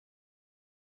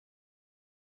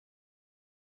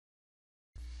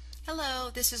Hello,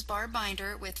 this is Barb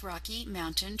Binder with Rocky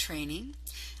Mountain Training.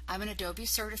 I'm an Adobe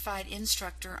Certified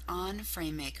Instructor on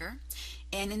FrameMaker,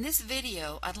 and in this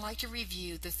video I'd like to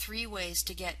review the 3 ways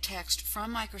to get text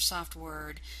from Microsoft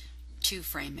Word to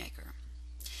FrameMaker.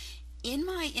 In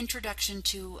my Introduction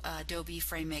to Adobe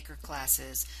FrameMaker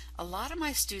classes, a lot of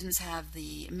my students have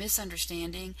the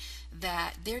misunderstanding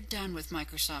that they're done with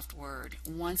Microsoft Word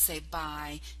once they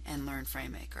buy and learn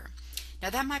FrameMaker. Now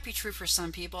that might be true for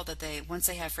some people, that once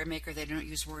they have FrameMaker they don't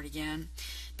use Word again,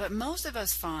 but most of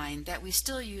us find that we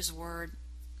still use Word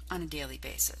on a daily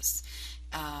basis.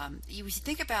 You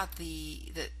think about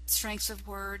the strengths of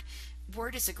Word.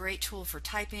 Word is a great tool for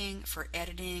typing, for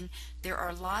editing. There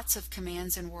are lots of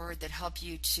commands in Word that help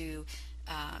you to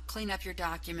clean up your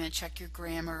document, check your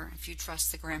grammar, if you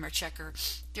trust the grammar checker.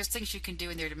 There's things you can do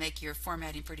in there to make your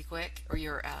formatting pretty quick, or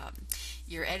your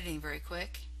editing very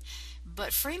quick.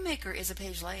 But FrameMaker is a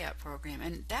page layout program,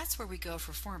 and that's where we go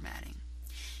for formatting.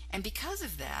 And because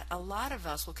of that, a lot of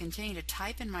us will continue to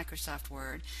type in Microsoft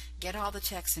Word, get all the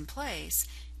text in place,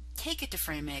 take it to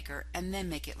FrameMaker, and then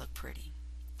make it look pretty.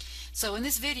 So in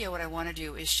this video, what I want to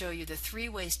do is show you the 3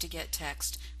 ways to get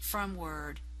text from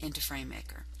Word into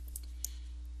FrameMaker.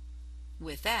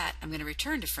 With that, I'm going to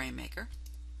return to FrameMaker,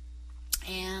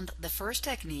 and the first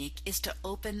technique is to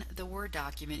open the Word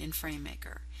document in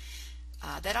FrameMaker.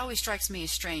 That always strikes me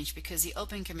as strange because the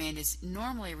open command is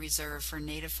normally reserved for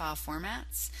native file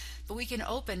formats, but we can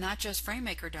open not just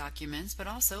FrameMaker documents but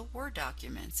also Word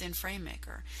documents in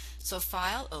FrameMaker. So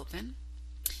File, Open.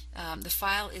 The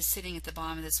file is sitting at the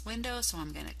bottom of this window, so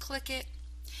I'm going to click it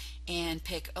and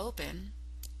pick Open.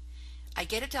 I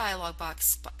get a dialog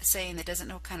box saying that doesn't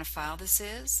know what kind of file this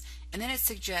is, and then it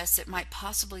suggests it might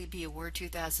possibly be a Word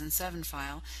 2007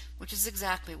 file, which is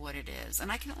exactly what it is.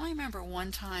 And I can only remember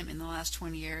one time in the last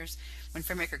 20 years when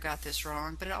FrameMaker got this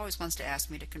wrong, but it always wants to ask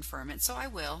me to confirm it, so I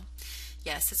will.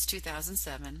 Yes, it's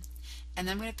 2007. And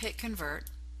then I'm going to pick Convert,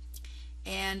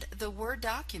 and the Word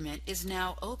document is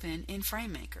now open in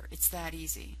FrameMaker. It's that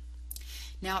easy.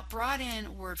 Now it brought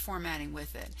in Word formatting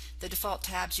with it. The default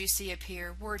tabs you see up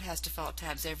here, Word has default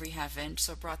tabs every half inch,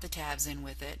 so it brought the tabs in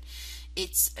with it.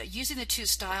 It's using the 2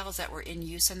 styles that were in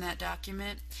use in that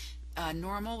document.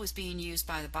 Normal was being used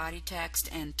by the body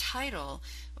text, and title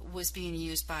was being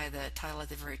used by the title at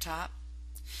the very top.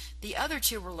 The other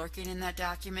 2 were lurking in that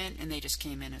document, and they just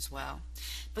came in as well.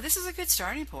 But this is a good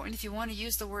starting point. If you want to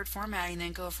use the Word formatting and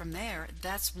then go from there,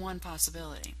 that's one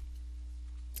possibility.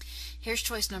 Here's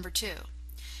choice number 2.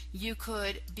 You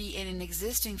could be in an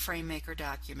existing FrameMaker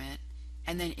document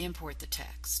and then import the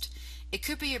text. It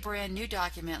could be a brand new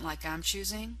document like I'm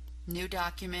choosing, New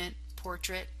Document,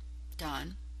 Portrait,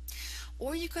 Done.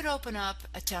 Or you could open up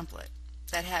a template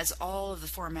that has all of the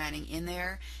formatting in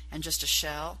there and just a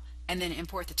shell, and then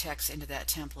import the text into that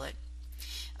template.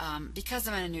 Because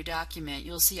I'm in a new document,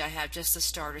 you'll see I have just the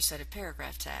starter set of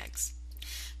paragraph tags.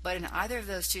 But in either of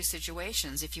those 2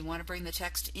 situations, if you want to bring the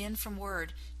text in from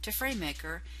Word to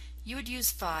FrameMaker, you would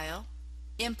use File,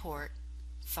 Import,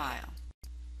 File.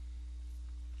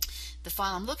 The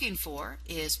file I'm looking for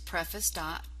is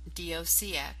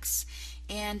preface.docx.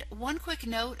 And one quick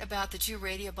note about the 2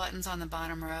 radio buttons on the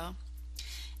bottom row.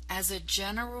 As a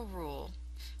general rule,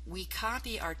 we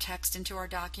copy our text into our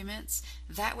documents.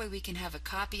 That way we can have a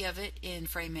copy of it in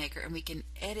FrameMaker and we can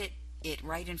edit it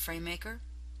right in FrameMaker.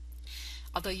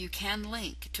 Although you can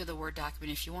link to the Word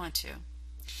document if you want to.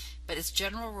 But as a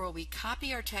general rule, we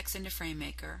copy our text into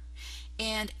FrameMaker,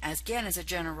 and as a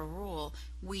general rule,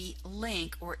 we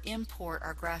link or import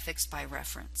our graphics by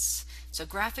reference. So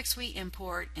graphics we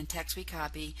import and text we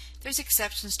copy. There's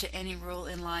exceptions to any rule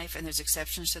in life, and there's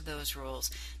exceptions to those rules.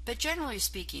 But generally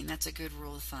speaking, that's a good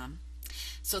rule of thumb.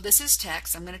 So this is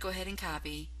text. I'm going to go ahead and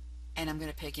copy, and I'm going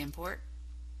to pick Import.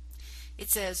 It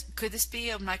says, could this be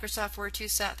a Microsoft Word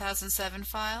 2007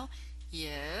 file?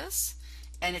 Yes.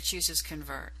 And it chooses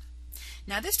Convert.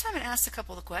 Now this time it asks a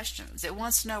couple of questions. It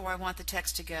wants to know where I want the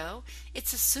text to go.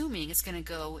 It's assuming it's going to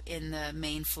go in the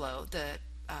main flow, the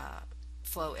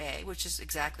flow A, which is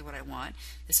exactly what I want.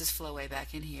 This is flow A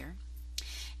back in here.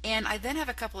 And I then have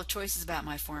a couple of choices about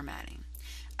my formatting.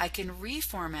 I can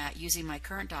reformat using my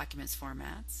current documents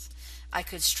formats. I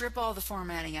could strip all the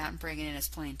formatting out and bring it in as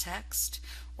plain text,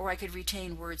 or I could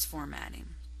retain Word's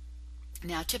formatting.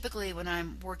 Now typically when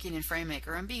I'm working in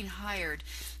FrameMaker, I'm being hired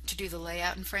to do the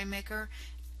layout in FrameMaker.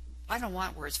 I don't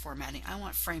want Word's formatting, I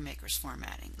want FrameMaker's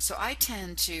formatting. So I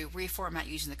tend to reformat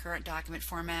using the current document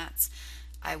formats.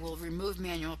 I will remove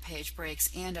manual page breaks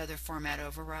and other format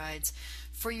overrides.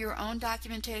 For your own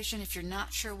documentation, if you're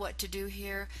not sure what to do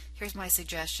here, here's my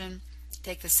suggestion.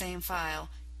 Take the same file,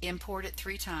 import it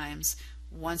 3 times,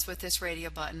 once with this radio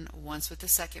button, once with the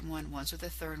second one, once with the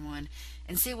third one,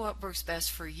 and see what works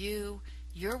best for you,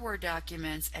 your Word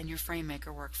documents, and your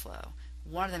FrameMaker workflow.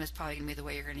 One of them is probably going to be the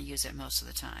way you're going to use it most of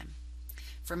the time.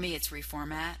 For me, it's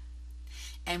reformat.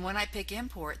 And when I pick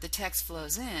import, the text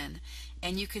flows in,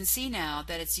 and you can see now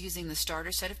that it's using the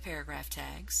starter set of paragraph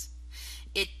tags.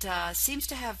 It seems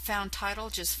to have found title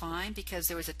just fine because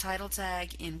there was a title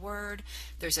tag in Word,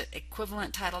 there's an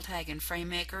equivalent title tag in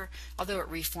FrameMaker, although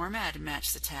it reformatted to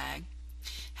match the tag.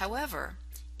 However,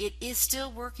 it is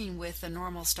still working with the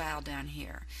normal style down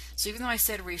here. So even though I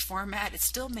said reformat, it's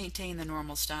still maintaining the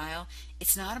normal style.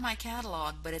 It's not in my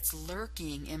catalog, but it's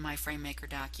lurking in my FrameMaker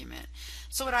document.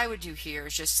 So what I would do here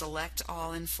is just select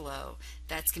all in flow.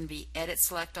 That's going to be edit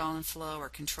select all in flow or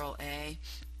Control A.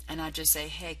 And I'd just say,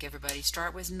 hey everybody,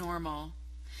 start with normal.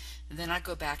 And then I'd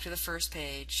go back to the first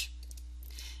page.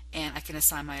 And I can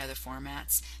assign my other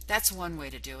formats. That's one way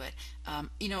to do it.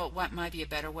 You know what might be a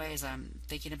better way, as I'm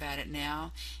thinking about it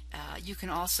now, you can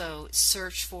also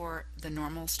search for the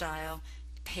normal style,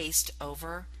 paste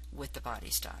over with the body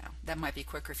style. That might be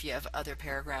quicker if you have other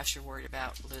paragraphs you're worried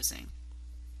about losing.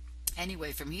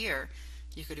 Anyway, from here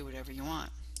you could do whatever you want.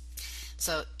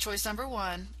 So choice number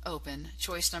 1, open.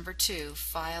 Choice number 2,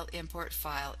 file, import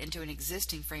file into an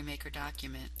existing FrameMaker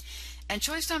document. And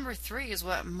choice number 3 is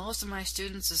what most of my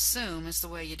students assume is the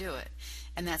way you do it,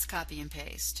 and that's copy and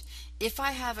paste. If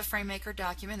I have a FrameMaker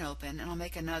document open, and I'll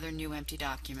make another new empty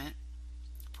document,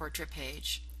 portrait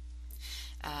page,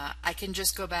 I can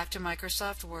just go back to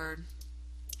Microsoft Word.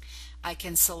 I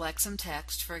can select some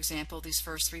text, for example, these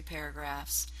first 3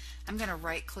 paragraphs. I'm going to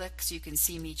right click so you can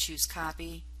see me choose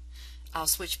copy. I'll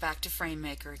switch back to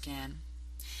FrameMaker again,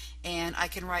 and I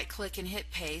can right click and hit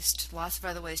paste. Lots of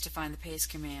other ways to find the paste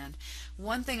command.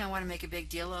 One thing I want to make a big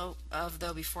deal of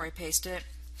though before I paste it,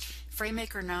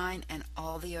 FrameMaker 9 and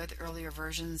all the other earlier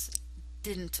versions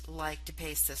didn't like to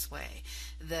paste this way.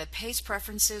 The paste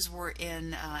preferences were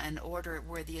in an order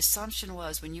where the assumption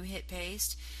was when you hit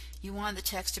paste you wanted the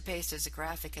text to paste as a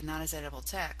graphic and not as editable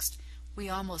text. We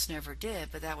almost never did,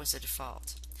 but that was the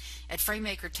default. At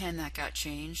FrameMaker 10 that got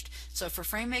changed. So for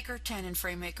FrameMaker 10 and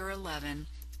FrameMaker 11,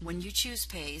 when you choose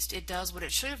paste, it does what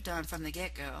it should have done from the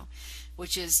get-go,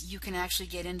 which is you can actually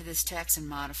get into this text and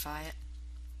modify it.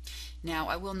 Now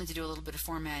I will need to do a little bit of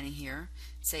formatting here.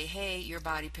 Say, hey, your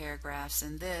body paragraphs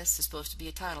and this is supposed to be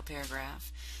a title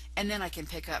paragraph, and then I can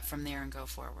pick up from there and go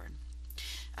forward.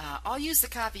 I'll use the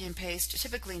copy and paste,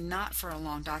 typically not for a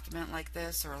long document like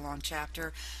this or a long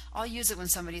chapter. I'll use it when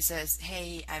somebody says,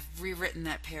 hey, I've rewritten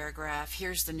that paragraph,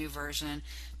 here's the new version,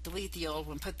 delete the old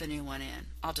one, put the new one in.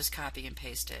 I'll just copy and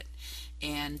paste it.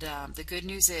 And the good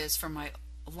news is for my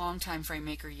longtime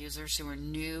FrameMaker users who are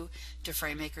new to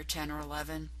FrameMaker 10 or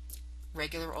 11,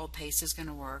 regular old paste is going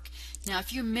to work. Now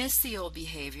if you miss the old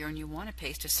behavior and you want to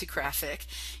paste as a graphic,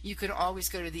 you can always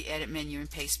go to the edit menu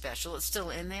and paste special. It's still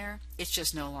in there, it's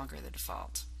just no longer the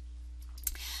default.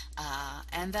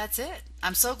 And that's it.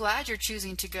 I'm so glad you're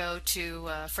choosing to go to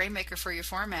FrameMaker for your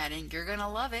formatting. You're going to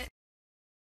love it.